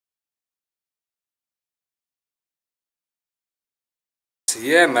So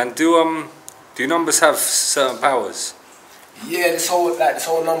yeah, man, do numbers have certain powers? Yeah, this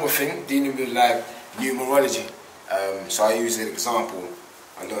whole number thing, dealing with like numerology. So I use an example.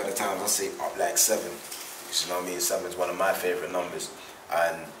 A lot of the times I say up like 7. You know what I mean? 7 is one of my favorite numbers,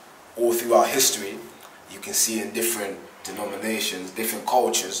 and all throughout history, you can see in different denominations, different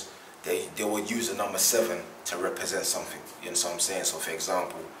cultures, they would use the number 7 to represent something. You know what I'm saying? So for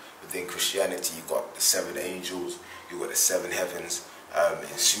example, within Christianity, you got the 7 angels, you got the 7 heavens.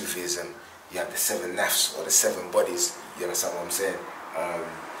 In Sufism, you have the 7 nafs, or the 7 bodies. You understand what I'm saying?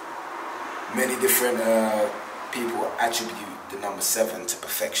 Many different people attribute the number 7 to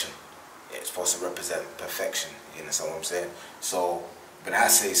perfection. It's supposed to represent perfection. You understand what I'm saying? So when I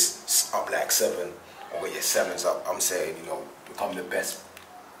say up like 7, or your 7's up, I'm saying, you know, become the best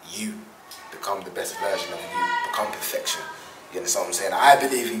you, become the best version of you, become perfection. You understand what I'm saying? I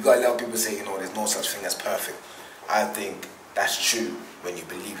believe, you got a lot of people say, you know, there's no such thing as perfect. I think that's true when you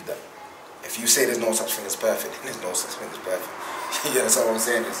believe that. If you say there's no such thing as perfect, then there's no such thing as perfect. You understand what I'm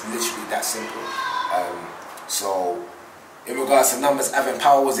saying? It's literally that simple. So, in regards to numbers having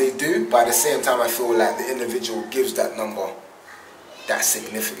powers, they do, but at the same time I feel like the individual gives that number that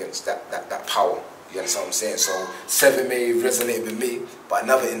significance, that power. You understand what I'm saying? So 7 may resonate with me, but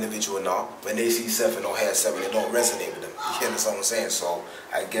another individual now, when they see 7 or hear 7, it don't resonate with them. You understand what I'm saying? So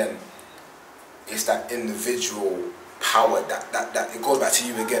again, it's that individual power that it goes back to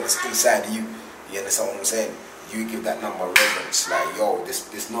you again. It's inside you. You understand what I'm saying? You give that number reverence, like, yo,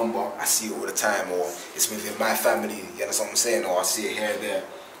 this number, I see it all the time, or it's within my family. You understand what I'm saying? Or I see it here and there.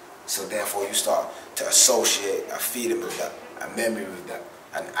 So therefore, you start to associate a feeling with that, a memory with that,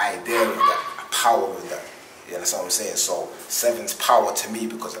 an idea with that, a power with that. You understand what I'm saying? So 7's power to me,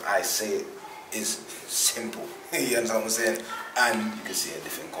 because I say it, is simple. You understand what I'm saying? And you can see it in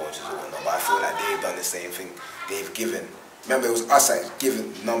different cultures or whatnot, but I feel like they've done the same thing. They've given, remember, it was us that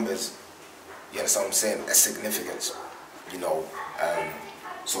given numbers, you understand what I'm saying, a significance, you know.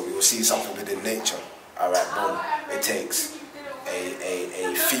 So we will see something within nature. Alright, boom, it takes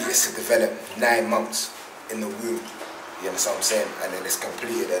a fetus to develop 9 months in the womb. You understand what I'm saying? And then it's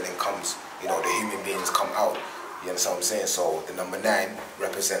completed, and then comes, you know, the human beings come out. You understand what I'm saying? So the number 9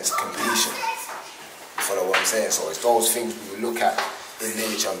 represents completion. You follow what I'm saying? So it's those things we will look at in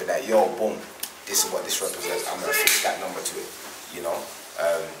nature and be like, yo, boom, this is what this represents. I'm gonna fix that number to it. You know?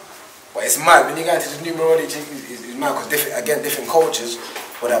 But it's mad, when you get into the numerology, it's mad, because different cultures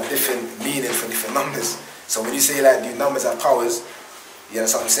would have different meanings for different numbers. So when you say like the numbers have powers, you know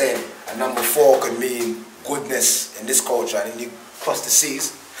what I'm saying? A number 4 could mean goodness in this culture, and then you cross the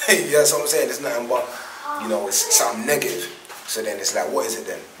seas, you know what I'm saying? It's nothing but, you know, it's something negative. So then it's like, what is it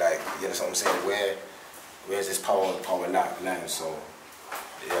then? Like, you know what I'm saying? Where's this power lying? So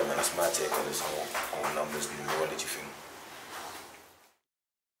yeah, man, that's my take on this whole numbers numerology thing.